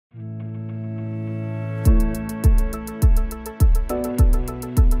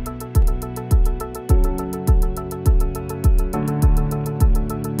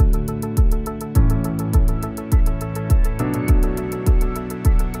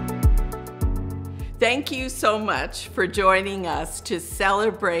Thank you so much for joining us to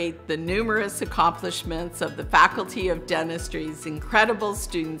celebrate the numerous accomplishments of the Faculty of Dentistry's incredible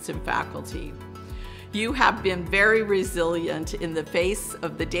students and faculty. You have been very resilient in the face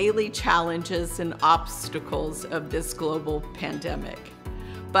of the daily challenges and obstacles of this global pandemic.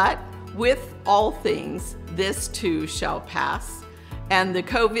 But with all things, this too shall pass, and the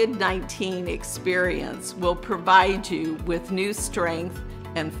COVID-19 experience will provide you with new strength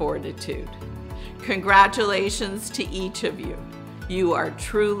and fortitude. Congratulations to each of you. You are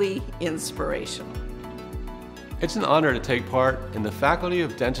truly inspirational. It's an honor to take part in the Faculty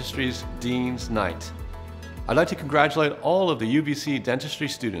of Dentistry's Dean's Night. I'd like to congratulate all of the UBC dentistry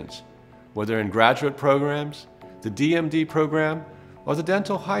students, whether in graduate programs, the DMD program, or the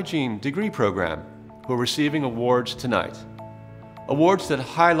dental hygiene degree program, who are receiving awards tonight. Awards that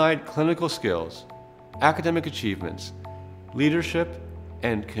highlight clinical skills, academic achievements, leadership,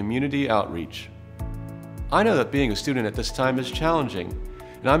 and community outreach. I know that being a student at this time is challenging,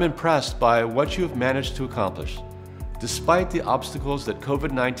 and I'm impressed by what you have managed to accomplish, despite the obstacles that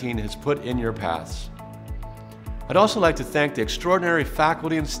COVID-19 has put in your paths. I'd also like to thank the extraordinary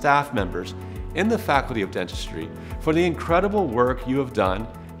faculty and staff members in the Faculty of Dentistry for the incredible work you have done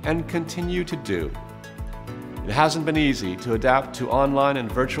and continue to do. It hasn't been easy to adapt to online and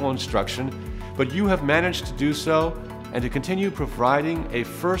virtual instruction, but you have managed to do so and to continue providing a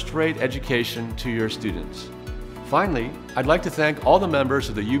first-rate education to your students. Finally, I'd like to thank all the members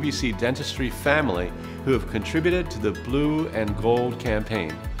of the UBC Dentistry family who have contributed to the Blue and Gold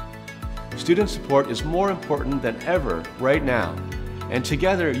campaign. Student support is more important than ever right now, and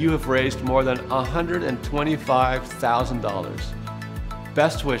together you have raised more than $125,000.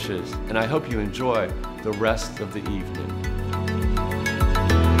 Best wishes, and I hope you enjoy the rest of the evening.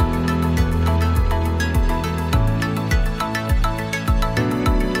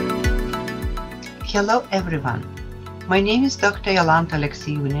 Hello everyone, my name is Dr. Jolanta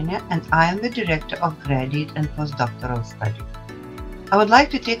Alekseyunina and I am the Director of Graduate and Postdoctoral Studies. I would like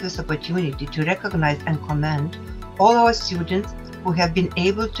to take this opportunity to recognize and commend all our students who have been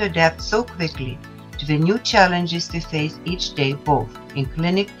able to adapt so quickly to the new challenges we face each day, both in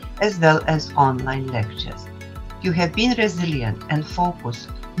clinic as well as online lectures. You have been resilient and focused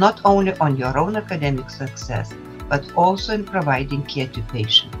not only on your own academic success, but also in providing care to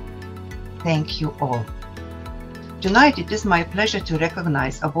patients. Thank you all. Tonight it is my pleasure to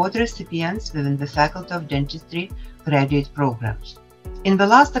recognize award recipients within the Faculty of Dentistry graduate programs. In the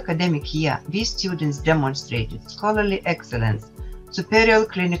last academic year, these students demonstrated scholarly excellence, superior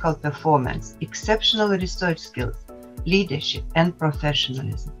clinical performance, exceptional research skills, leadership, and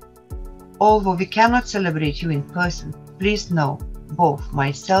professionalism. Although we cannot celebrate you in person, please know both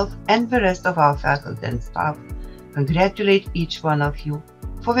myself and the rest of our faculty and staff congratulate each one of you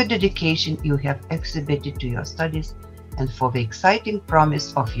for the dedication you have exhibited to your studies and for the exciting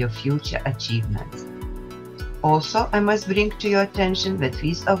promise of your future achievements. Also, I must bring to your attention that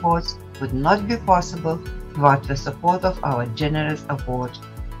these awards would not be possible without the support of our generous award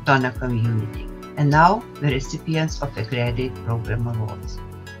donor community. And now, the recipients of the Graduate Program Awards.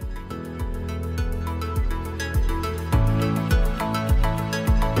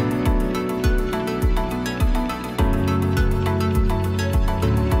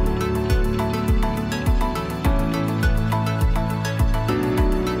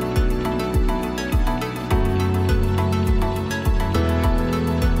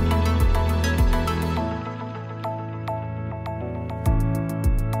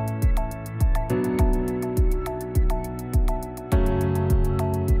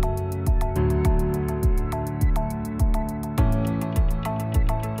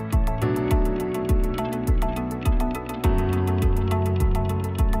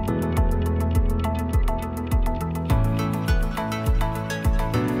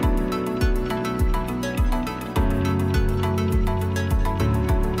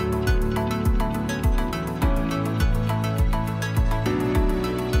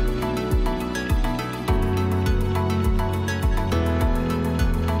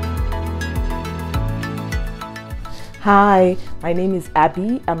 Hi, my name is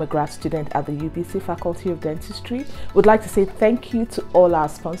Abby. I'm a grad student at the UBC Faculty of Dentistry. Would like to say thank you to all our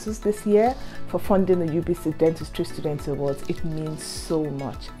sponsors this year for funding the UBC Dentistry Student Awards. It means so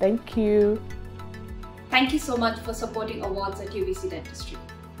much. Thank you. Thank you so much for supporting awards at UBC Dentistry.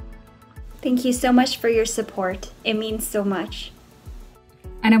 Thank you so much for your support. It means so much.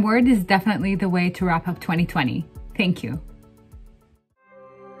 An award is definitely the way to wrap up 2020. Thank you.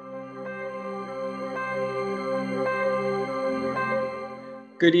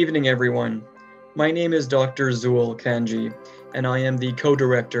 Good evening, everyone. My name is Dr. Zul Kanji, and I am the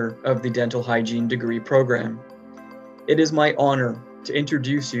co-director of the Dental Hygiene degree program. It is my honor to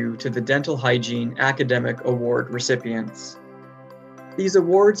introduce you to the Dental Hygiene Academic Award recipients. These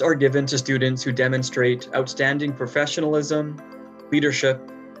awards are given to students who demonstrate outstanding professionalism, leadership,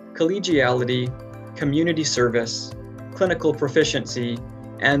 collegiality, community service, clinical proficiency,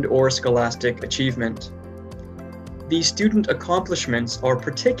 and/or scholastic achievement. These student accomplishments are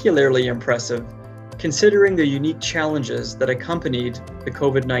particularly impressive considering the unique challenges that accompanied the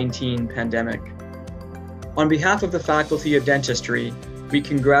COVID-19 pandemic. On behalf of the Faculty of Dentistry, we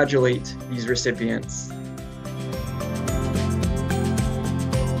congratulate these recipients.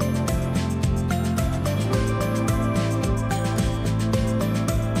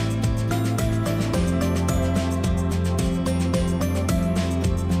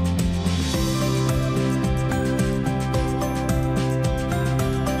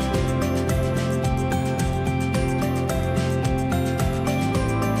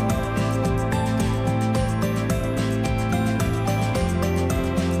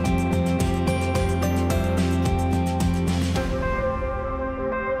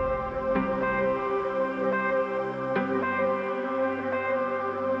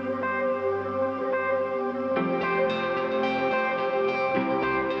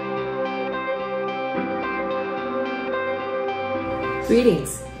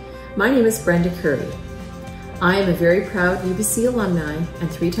 Greetings, my name is Brenda Curry. I am a very proud UBC alumni and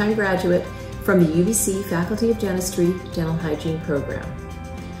 3-time graduate from the UBC Faculty of Dentistry Dental Hygiene program.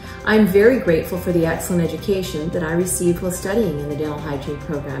 I am very grateful for the excellent education that I received while studying in the Dental Hygiene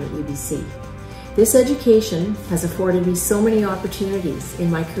program at UBC. This education has afforded me so many opportunities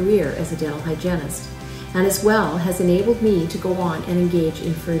in my career as a dental hygienist, and as well has enabled me to go on and engage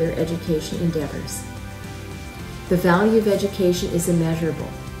in further education endeavors. The value of education is immeasurable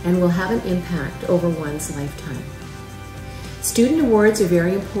and will have an impact over one's lifetime. Student awards are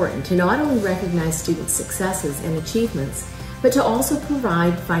very important to not only recognize students' successes and achievements, but to also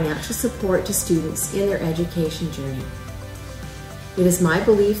provide financial support to students in their education journey. It is my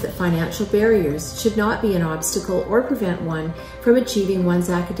belief that financial barriers should not be an obstacle or prevent one from achieving one's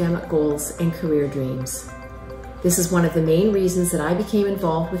academic goals and career dreams. This is one of the main reasons that I became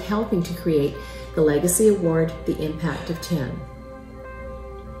involved with helping to create the Legacy Award, The Impact of 10.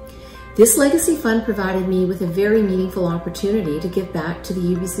 This Legacy Fund provided me with a very meaningful opportunity to give back to the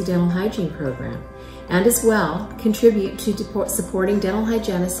UBC Dental Hygiene program and as well contribute to supporting dental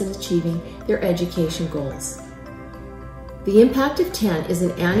hygienists in achieving their education goals. The Impact of 10 is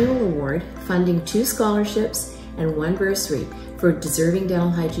an annual award funding 2 scholarships and 1 bursary for deserving dental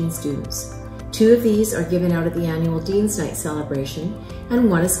hygiene students. 2 of these are given out at the annual Dean's Night celebration and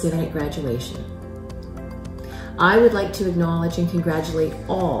 1 is given at graduation. I would like to acknowledge and congratulate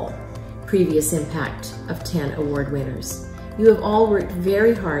all previous Impact of 10 award winners. You have all worked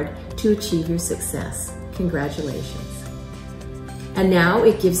very hard to achieve your success. Congratulations. And now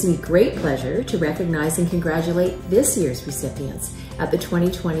it gives me great pleasure to recognize and congratulate this year's recipients at the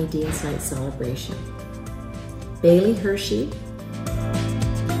 2020 Dean's Night celebration. Bailey Hershey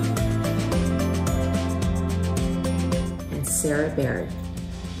and Sarah Barrett.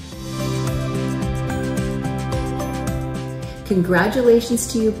 Congratulations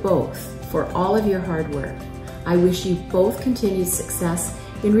to you both for all of your hard work. I wish you both continued success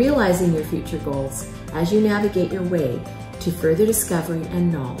in realizing your future goals as you navigate your way to further discovery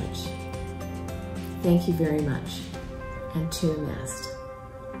and knowledge. Thank you very much, and to Nest.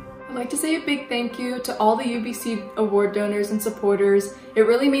 I'd like to say a big thank you to all the UBC award donors and supporters. It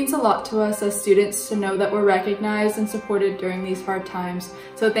really means a lot to us as students to know that we're recognized and supported during these hard times.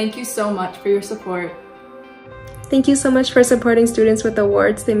 So thank you so much for your support. Thank you so much for supporting students with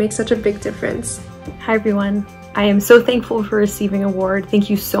awards. They make such a big difference. Hi everyone. I am so thankful for receiving an award. Thank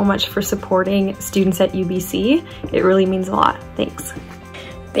you so much for supporting students at UBC. It really means a lot. Thanks.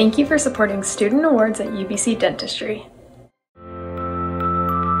 Thank you for supporting student awards at UBC Dentistry.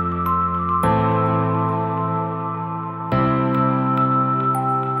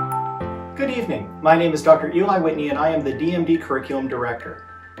 Good evening. My name is Dr. Eli Whitney and I am the DMD Curriculum Director.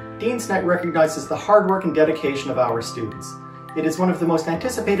 Dean's Night recognizes the hard work and dedication of our students. It is one of the most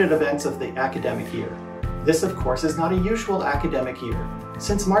anticipated events of the academic year. This, of course, is not a usual academic year.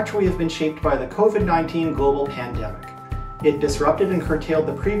 Since March, we have been shaped by the COVID-19 global pandemic. It disrupted and curtailed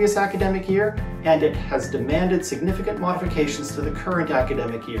the previous academic year, and it has demanded significant modifications to the current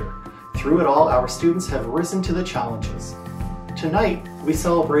academic year. Through it all, our students have risen to the challenges. Tonight, we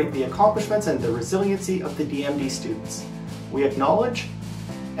celebrate the accomplishments and the resiliency of the DMD students. We acknowledge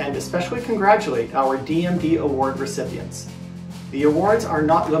and especially congratulate our DMD Award recipients. The awards are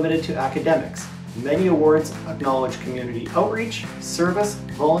not limited to academics. Many awards acknowledge community outreach, service,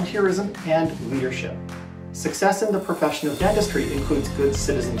 volunteerism, and leadership. Success in the profession of dentistry includes good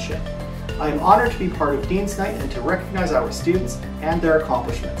citizenship. I am honored to be part of Dean's Night and to recognize our students and their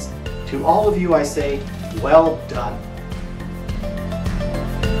accomplishments. To all of you I say, well done.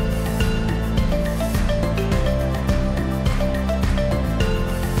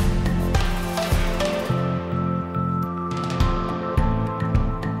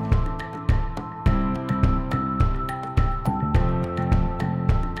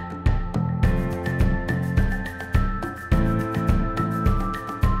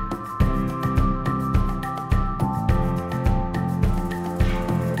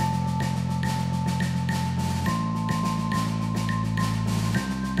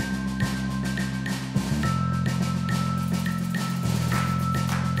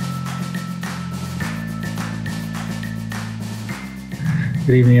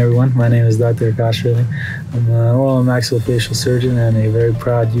 Good evening, everyone. My name is Dr. Akash Riley. I'm an oral and maxillofacial surgeon and a very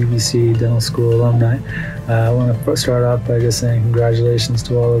proud UBC Dental School alumni. I want to start off by just saying congratulations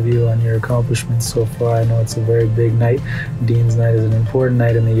to all of you on your accomplishments so far. I know it's a very big night. Dean's Night is an important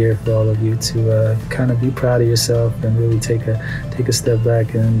night in the year for all of you to kind of be proud of yourself and really take a step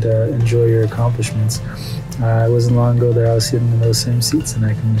back and enjoy your accomplishments. It wasn't long ago that I was sitting in those same seats, and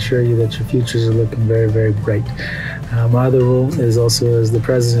I can assure you that your futures are looking very, very bright. My other role is also as the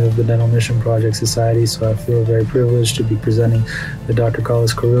president of the Dental Mission Project Society, so I feel very privileged to be presenting the Dr.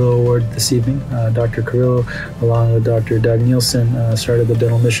 Carlos Carrillo Award this evening. Dr. Carrillo, along with Dr. Doug Nielsen, started the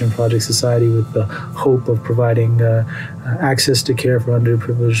Dental Mission Project Society with the hope of providing access to care for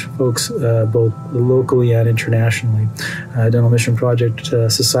underprivileged folks, both locally and internationally. Dental Mission Project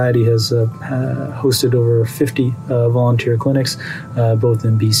Society has hosted over 50 volunteer clinics, both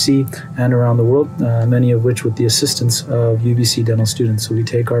in BC and around the world, many of which with the assistance of UBC dental students. So we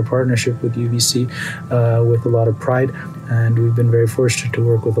take our partnership with UBC with a lot of pride, and we've been very fortunate to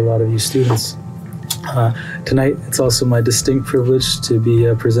work with a lot of you students. Tonight, it's also my distinct privilege to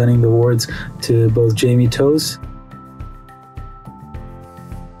be presenting the awards to both Jamie Toes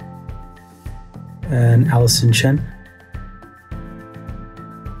and Allison Chen.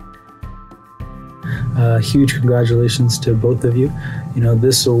 Huge congratulations to both of you. You know,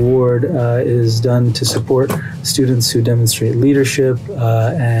 this award is done to support students who demonstrate leadership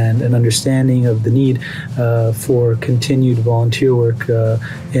and an understanding of the need for continued volunteer work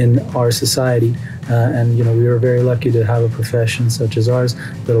in our society. And you know, we are very lucky to have a profession such as ours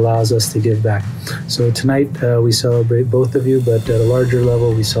that allows us to give back. So tonight we celebrate both of you, but at a larger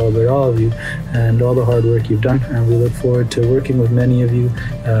level we celebrate all of you and all the hard work you've done, and we look forward to working with many of you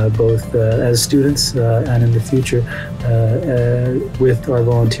both as students and in the future with our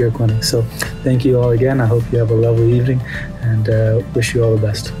volunteer clinic. So thank you all again. I hope you have a lovely evening, and wish you all the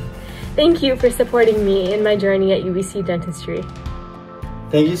best. Thank you for supporting me in my journey at UBC Dentistry.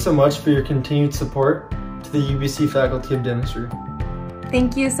 Thank you so much for your continued support to the UBC Faculty of Dentistry.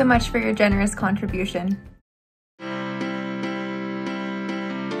 Thank you so much for your generous contribution.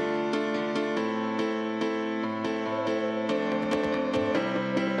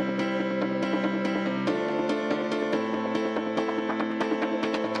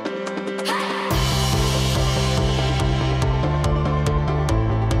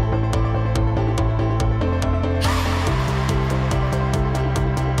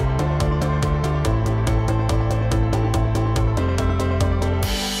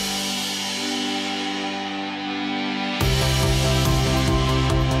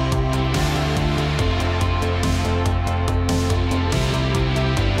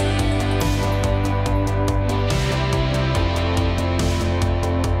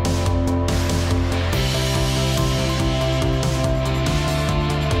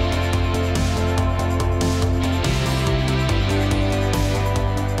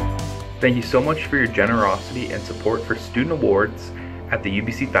 Thank you so much for your generosity and support for student awards at the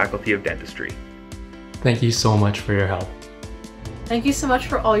UBC Faculty of Dentistry. Thank you so much for your help. Thank you so much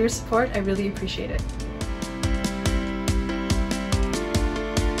for all your support. I really appreciate it.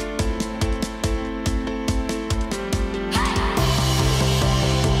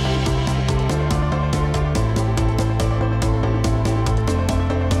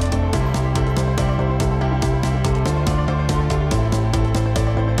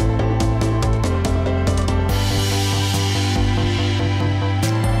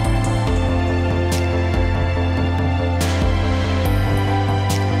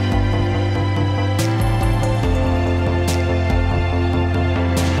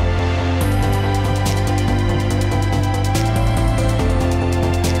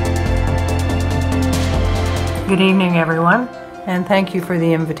 Good evening, everyone. and thank you for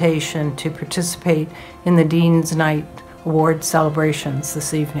the invitation to participate in the Dean's Night Award celebrations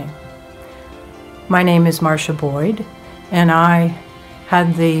this evening. My name is Marcia Boyd, and I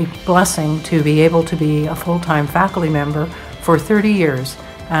had the blessing to be able to be a full-time faculty member for 30 years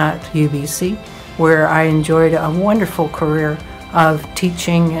at UBC, where I enjoyed a wonderful career of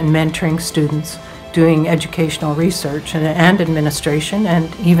teaching and mentoring students, doing educational research and administration,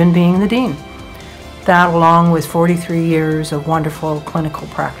 and even being the dean. That along with 43 years of wonderful clinical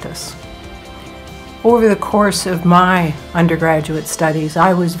practice. Over the course of my undergraduate studies,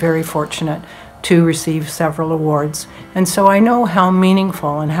 I was very fortunate to receive several awards, and so I know how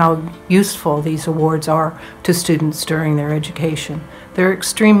meaningful and how useful these awards are to students during their education. They're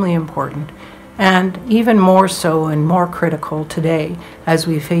extremely important, and even more so and more critical today as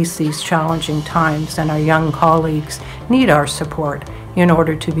we face these challenging times, and our young colleagues need our support in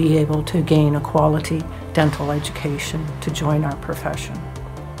order to be able to gain a quality dental education to join our profession.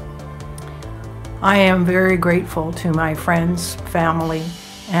 I am very grateful to my friends, family,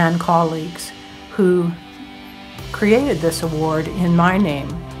 and colleagues who created this award in my name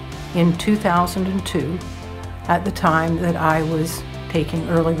in 2002 at the time that I was taking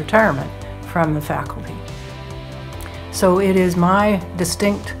early retirement from the faculty. So it is my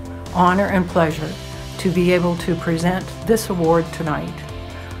distinct honor and pleasure to be able to present this award tonight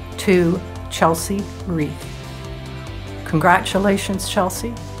to Chelsea Reith. Congratulations,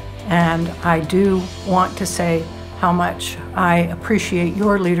 Chelsea, and I do want to say how much I appreciate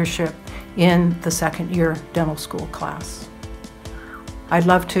your leadership in the second-year dental school class. I'd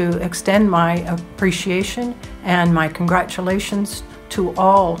love to extend my appreciation and my congratulations to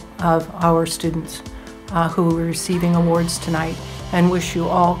all of our students who are receiving awards tonight, and wish you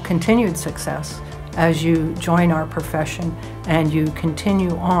all continued success as you join our profession and you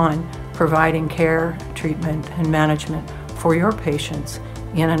continue on providing care, treatment, and management for your patients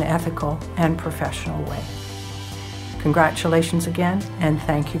in an ethical and professional way. Congratulations again, and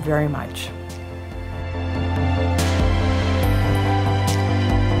thank you very much.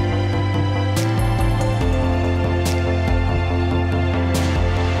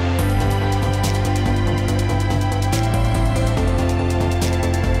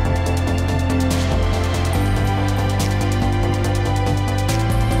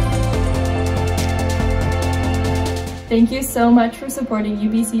 Thank you so much for supporting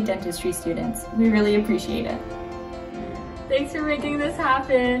UBC dentistry students. We really appreciate it. Thanks for making this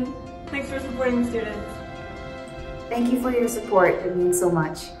happen. Thanks for supporting the students. Thank you for your support. It means so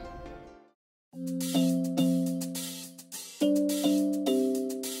much.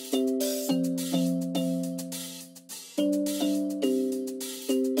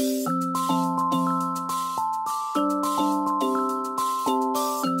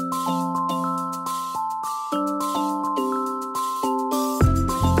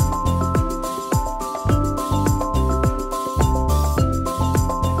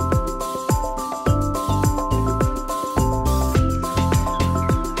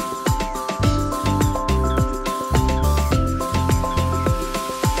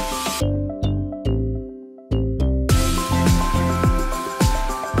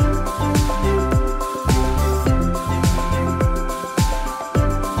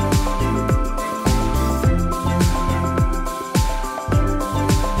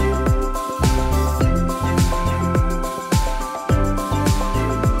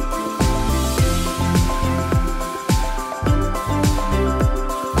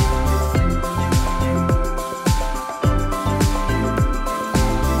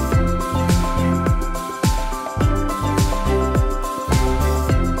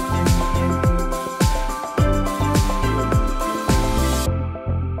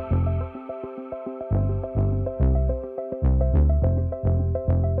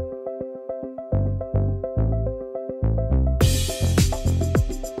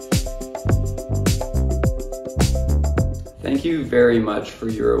 Thank you very much for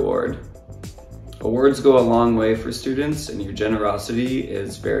your award. Awards go a long way for students, and your generosity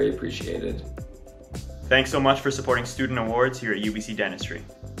is very appreciated. Thanks so much for supporting student awards here at UBC Dentistry.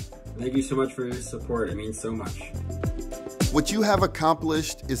 Thank you so much for your support. It means so much. What you have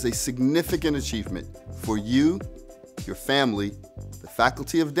accomplished is a significant achievement for you, your family, the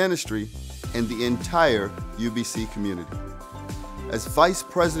Faculty of Dentistry, and the entire UBC community. As Vice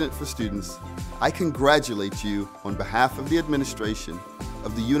President for Students, I congratulate you on behalf of the administration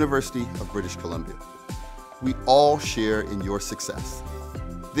of the University of British Columbia. We all share in your success.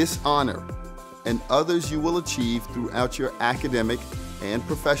 This honor and others you will achieve throughout your academic and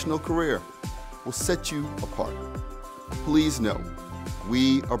professional career will set you apart. Please know,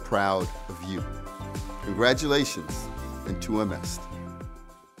 we are proud of you. Congratulations, and 2MS.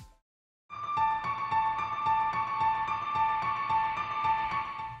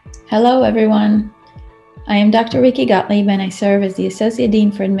 Hello everyone. I am Dr. Ricky Gottlieb and I serve as the Associate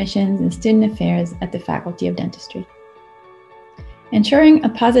Dean for Admissions and Student Affairs at the Faculty of Dentistry. Ensuring a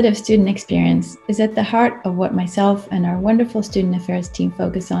positive student experience is at the heart of what myself and our wonderful Student Affairs team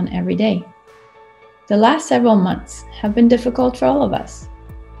focus on every day. The last several months have been difficult for all of us.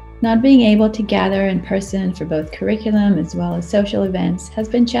 Not being able to gather in person for both curriculum as well as social events has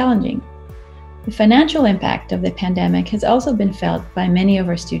been challenging. The financial impact of the pandemic has also been felt by many of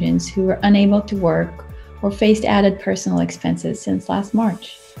our students who were unable to work or faced added personal expenses since last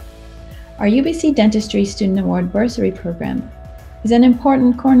March. Our UBC Dentistry Student Award Bursary Program is an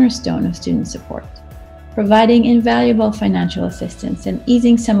important cornerstone of student support, providing invaluable financial assistance and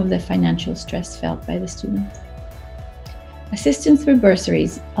easing some of the financial stress felt by the students. Assistance through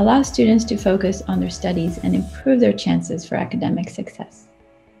bursaries allows students to focus on their studies and improve their chances for academic success.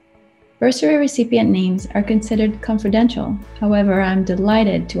 Bursary recipient names are considered confidential. However, I'm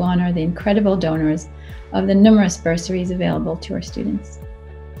delighted to honor the incredible donors of the numerous bursaries available to our students.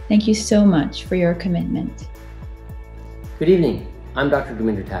 Thank you so much for your commitment. Good evening, I'm Dr.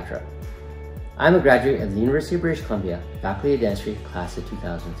 Gurminder Tatra. I'm a graduate of the University of British Columbia, Faculty of Dentistry, class of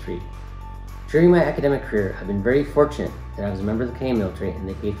 2003. During my academic career, I've been very fortunate that I was a member of the Canadian military and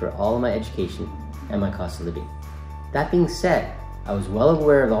they paid for all of my education and my cost of living. That being said, I was well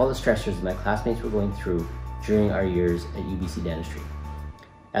aware of all the stressors that my classmates were going through during our years at UBC Dentistry.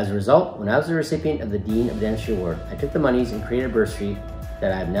 As a result, when I was the recipient of the Dean of Dentistry Award, I took the monies and created a bursary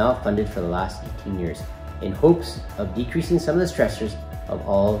that I have now funded for the last 18 years in hopes of decreasing some of the stressors of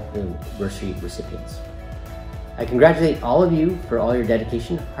all the bursary recipients. I congratulate all of you for all your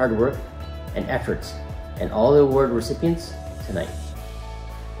dedication, hard work, and efforts, and all the award recipients tonight.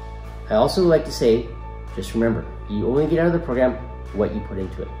 I also would like to say, just remember, you only get out of the program what you put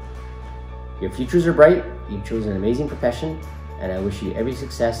into it. Your futures are bright, you've chosen an amazing profession, and I wish you every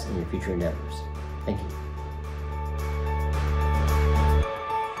success in your future endeavors. Thank you.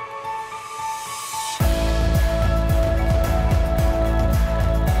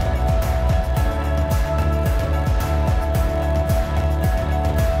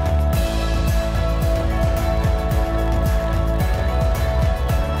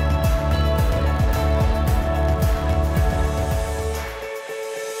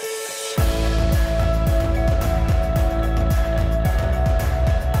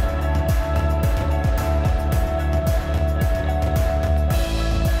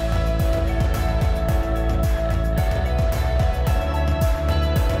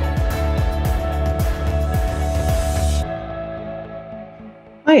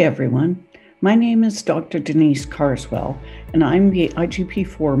 Hi everyone, my name is Dr. Denise Carswell and I'm the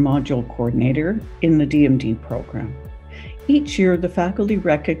IGP4 Module Coordinator in the DMD program. Each year the faculty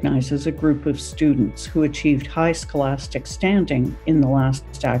recognizes a group of students who achieved high scholastic standing in the last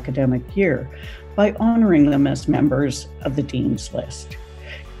academic year by honoring them as members of the Dean's List.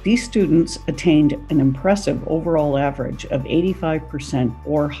 These students attained an impressive overall average of 85%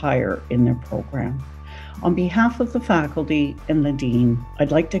 or higher in their program. On behalf of the faculty and the Dean,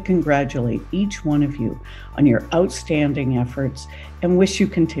 I'd like to congratulate each one of you on your outstanding efforts and wish you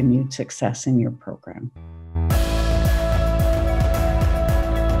continued success in your program.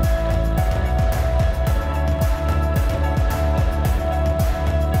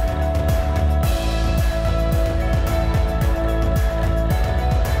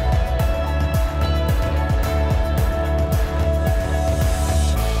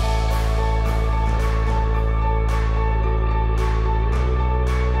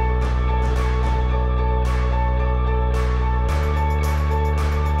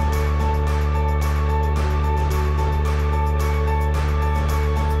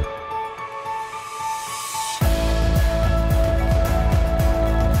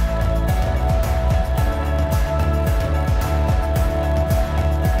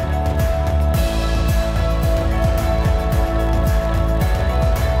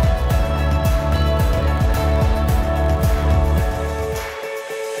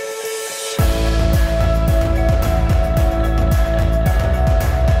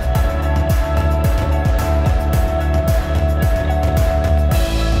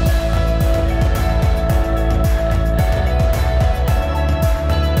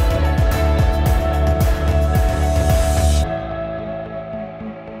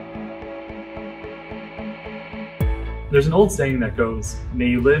 There's an old saying that goes, "May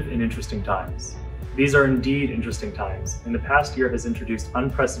you live in interesting times." These are indeed interesting times, and the past year has introduced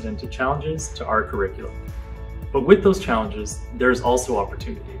unprecedented challenges to our curriculum. But with those challenges, there's also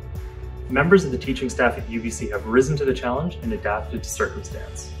opportunity. Members of the teaching staff at UBC have risen to the challenge and adapted to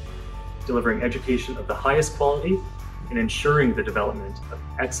circumstance, delivering education of the highest quality and ensuring the development of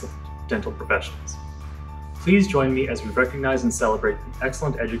excellent dental professionals. Please join me as we recognize and celebrate the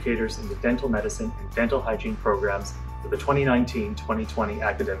excellent educators in the dental medicine and dental hygiene programs for the 2019-2020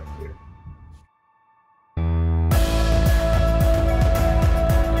 academic year.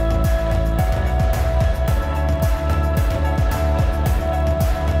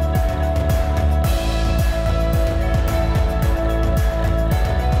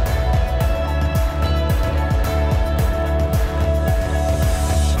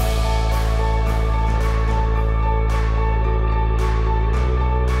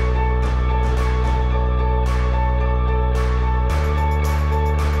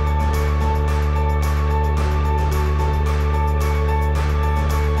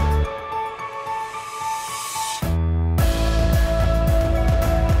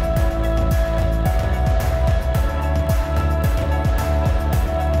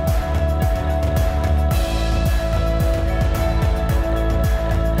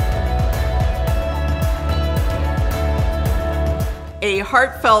 A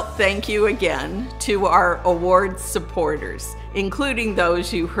heartfelt thank you again to our awards supporters, including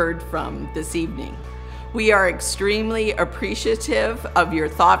those you heard from this evening. We are extremely appreciative of your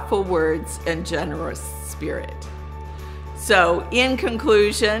thoughtful words and generous spirit. So, in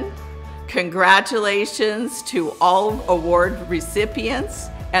conclusion, congratulations to all award recipients,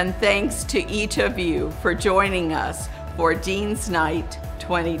 and thanks to each of you for joining us for Dean's Night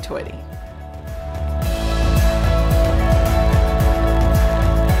 2020.